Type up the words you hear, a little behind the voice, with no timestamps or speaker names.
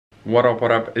What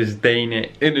up, it's Dane.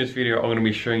 In this video I'm going to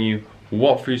be showing you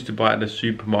what foods to buy at the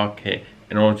supermarket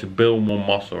in order to build more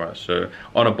muscle, right? So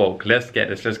on a bulk, let's get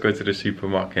this, let's go to the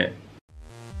supermarket.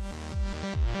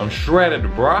 I'm shredded,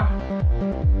 bruh.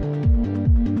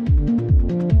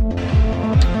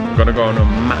 Gotta go on a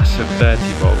massive 30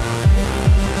 bulk.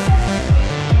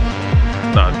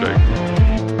 Nah, I'm joking.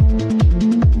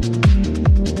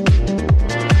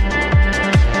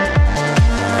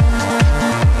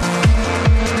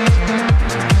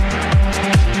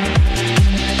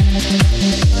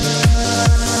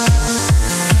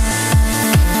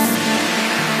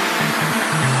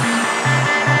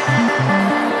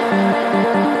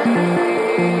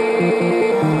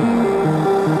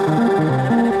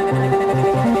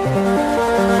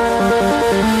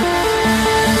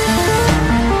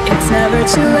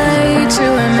 Too late to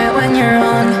admit when you're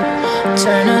wrong.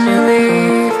 Turn a new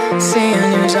leaf, see a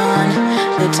new dawn.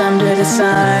 The time to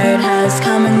decide has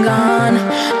come and gone.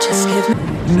 Just give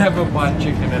me Never buy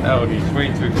chicken at Aldi, it's way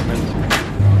too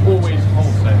expensive. Always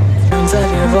wholesale. sounds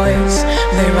of your voice,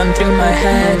 they run through my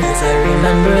head as I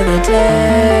remember the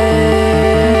day.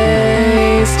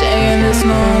 Stay in this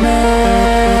moment.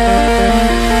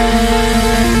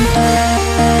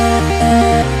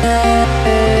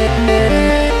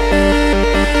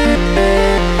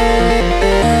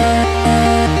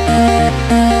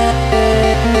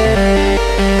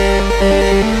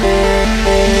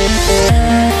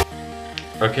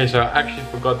 Okay, so I actually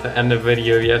forgot to end the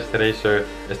video yesterday, so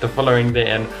it's the following day,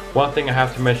 and one thing I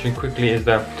have to mention quickly is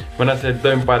that when I said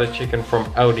don't buy the chicken from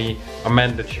Aldi, I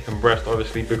meant the chicken breast,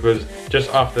 obviously, because just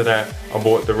after that I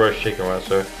bought the roast chicken, right?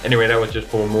 So anyway, that was just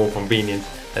for more convenience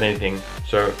than anything,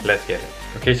 so let's get it.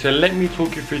 Okay, so let me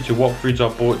talk you through to what foods I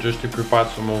bought just to provide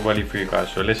some more value for you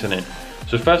guys, so listen in.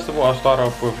 So first of all, I'll start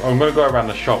off with, I'm going to go around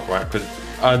the shop, right, because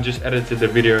I just edited the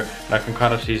video and I can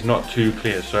kind of see it's not too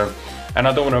clear, so, and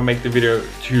I don't want to make the video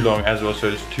too long as well, so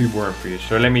it's too boring for you.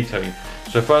 So let me tell you.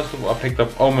 So first of all, I picked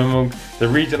up almond milk. The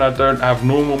reason I don't have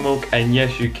normal milk, and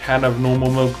yes, you can have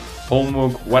normal milk, whole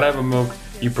milk, whatever milk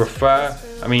you prefer.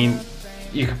 I mean,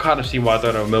 you can kind of see why I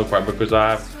don't have milk, right? Because I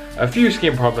have a few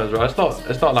skin problems, right?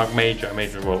 It's not like major,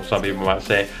 well, some people might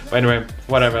say. But anyway,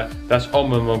 whatever. That's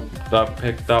almond milk that I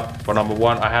picked up for number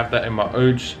one. I have that in my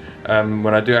oats when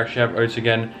I do actually have oats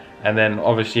again. And then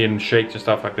obviously in shakes and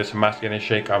stuff like this, a masculine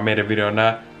shake, I made a video on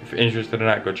that. If you're interested in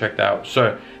that, go check that out.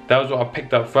 So that was what I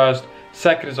picked up first.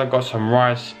 Second is I got some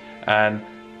rice, and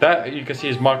that you can see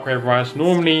is microwave rice.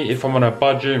 Normally if I'm on a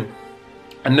budget,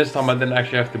 and this time I didn't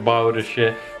actually have to buy all this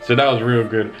shit, so that was real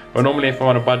good. But normally if I'm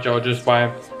on a budget, I'll just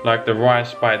buy like the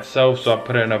rice by itself, so I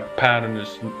put it in a pan and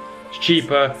it's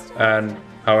cheaper, and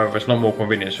however it's not more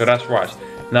convenient. So that's rice.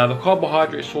 Now the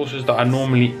carbohydrate sources that I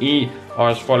normally eat are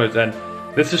as follows, and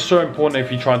this is so important if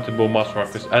you're trying to build muscle,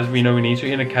 because as we know, we need to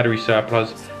eat a calorie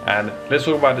surplus. And let's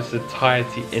talk about the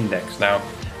satiety index. Now,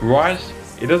 rice,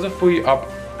 it doesn't fill you up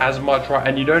as much, right?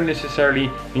 And you don't necessarily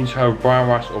need to have brown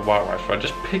rice or white rice, right?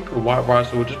 Just pick a white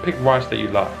rice or just pick rice that you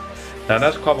like. Now,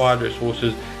 that's carbohydrate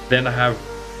sources. Then I have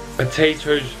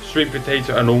potatoes, sweet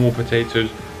potato and normal potatoes.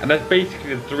 And that's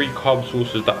basically the three carb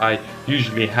sources that I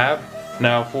usually have.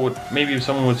 Now, for maybe if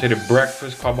someone would say the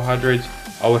breakfast carbohydrates,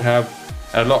 I would have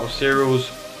a lot of cereals,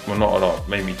 well not a lot,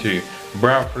 maybe two,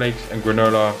 brown flakes and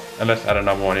granola, and let's add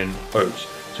another one in, oats.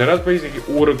 So that's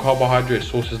basically all the carbohydrate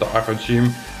sources that I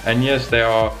consume, and yes, they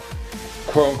are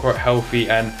quote unquote healthy,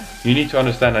 and you need to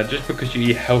understand that just because you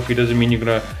eat healthy doesn't mean you're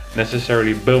gonna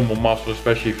necessarily build more muscle,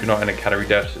 especially if you're not in a calorie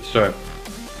deficit. So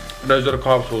those are the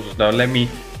carb sources. Now let me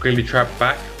quickly track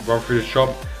back, run through the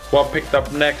shop. What I picked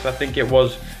up next, I think it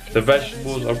was the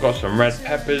vegetables. I've got some red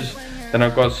peppers, then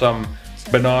I've got some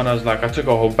bananas. Like I took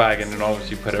a whole bag and then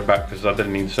obviously put it back because I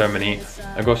didn't need so many.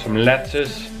 I got some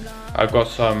lettuce, I got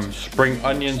some spring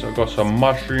onions, I got some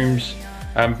mushrooms,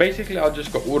 and basically I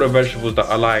just got all the vegetables that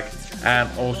I like, and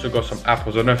also got some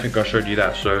apples. I don't think I showed you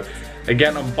that. So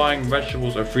again, I'm buying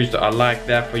vegetables and fruits that I like,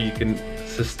 therefore you can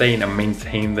sustain and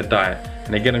maintain the diet.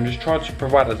 And again, I'm just trying to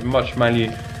provide as much value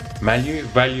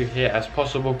here as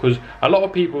possible, because a lot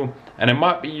of people, and it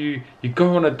might be you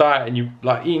go on a diet and you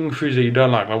like eating foods that you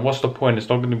don't like what's the point? It's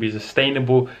not going to be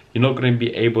sustainable, you're not going to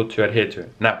be able to adhere to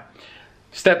it. Now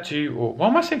step two, or why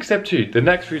am I saying step two? The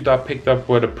next food that I picked up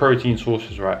were the protein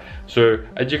sources, right? So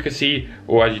as you can see,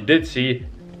 or as you did see,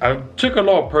 I took a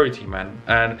lot of protein, man,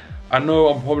 and I know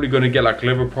I'm probably going to get like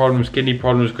liver problems, kidney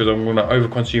problems, because I'm going to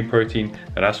overconsume protein,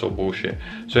 and that's all bullshit.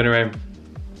 So anyway,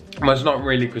 well, it's not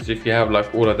really, because if you have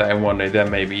like all of that in one day, then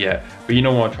maybe yeah, but you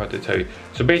know what I'm trying to tell you.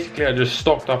 So basically I just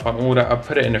stocked up on all that. I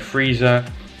put it in the freezer,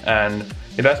 and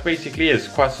yeah, that's basically it. It's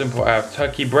quite simple. I have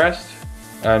turkey breast,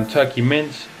 turkey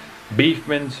mince, beef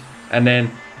mince, and then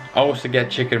I also get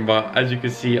chicken, but as you can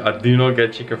see, I do not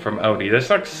get chicken from Aldi. That's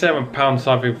like £7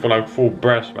 something for like 4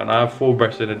 breasts, man. I have 4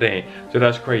 breasts in a day, so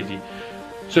that's crazy.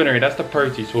 So anyway, that's the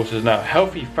protein sources. Now,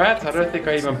 healthy fats, I don't think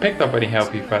I even picked up any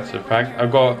healthy fats, in fact. I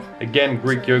got, again,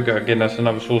 Greek yogurt. Again, that's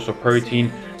another source of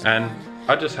protein, and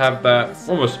I just have that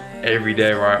almost every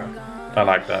day, right? I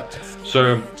like that.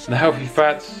 So the healthy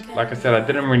fats, like I said, I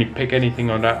didn't really pick anything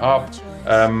on that up.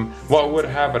 What I would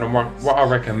have and what I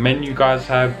recommend you guys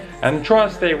have, and try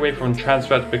and stay away from trans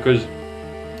fats, because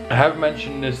I have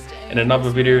mentioned this in another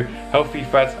video. Healthy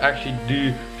fats actually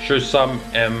do show some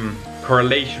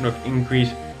correlation of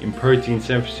increase in protein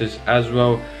synthesis as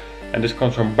well, and this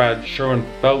comes from Brad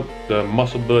Schoenfeld, the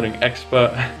muscle building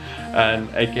expert, and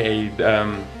aka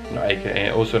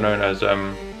also known as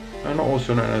not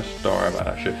also known as, don't worry about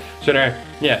that shit. So anyway,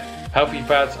 yeah, healthy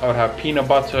fats, I would have peanut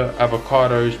butter,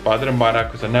 avocados, but I didn't buy that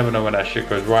because I never know when that shit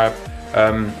goes ripe.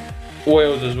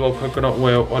 Oils as well, coconut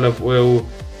oil, olive oil,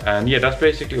 and yeah, that's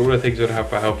basically all the things I would have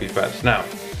for healthy fats. Now,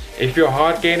 if you're a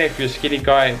hard gainer, if you're a skinny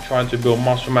guy trying to build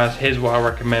muscle mass, here's what I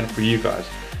recommend for you guys.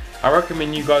 I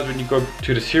recommend you guys, when you go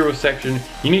to the cereal section,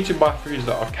 you need to buy foods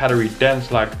that are calorie dense,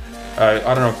 like I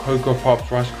don't know, Cocoa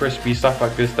Pops, Rice Krispies, stuff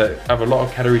like this that have a lot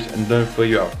of calories and don't fill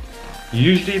you up.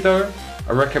 Usually though,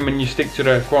 I recommend you stick to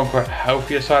the quote-unquote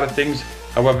healthier side of things.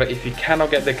 However, if you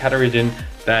cannot get the calories in,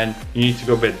 then you need to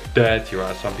go a bit dirtier,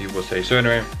 as some people say. So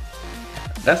anyway,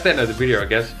 that's the end of the video, I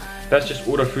guess. That's just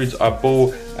all the foods I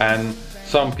bought, and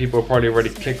some people probably already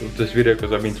clicked off this video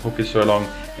because I've been talking so long.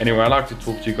 Anyway, I like to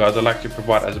talk to you guys. I like to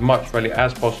provide as much value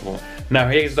as possible. Now,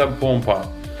 here's the important part.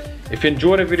 If you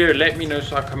enjoyed the video, let me know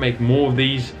so I can make more of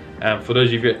these. And for those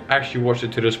of you who actually watched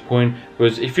it to this point,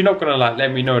 because if you're not gonna like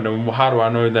let me know, then how do I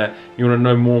know that you want to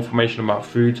know more information about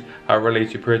foods, how it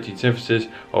relates to protein synthesis,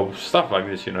 or stuff like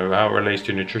this, you know, how it relates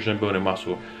to nutrition, building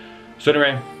muscle. So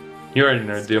anyway, you already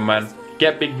know the deal, man.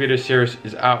 Get Big Video series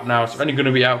is out now. It's only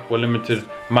gonna be out for a limited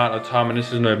amount of time, and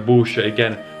this is no bullshit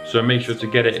again. So make sure to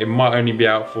get it. It might only be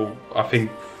out for, I think,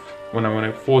 when I want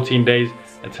it, 14 days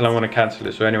until I want to cancel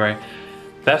it. So anyway,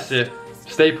 that's it.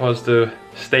 Stay positive,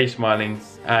 stay smiling,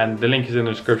 and the link is in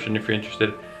the description if you're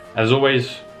interested. As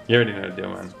always, you already know the deal,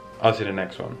 man. I'll see you in the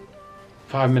next one.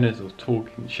 5 minutes of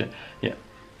talking shit. Yeah.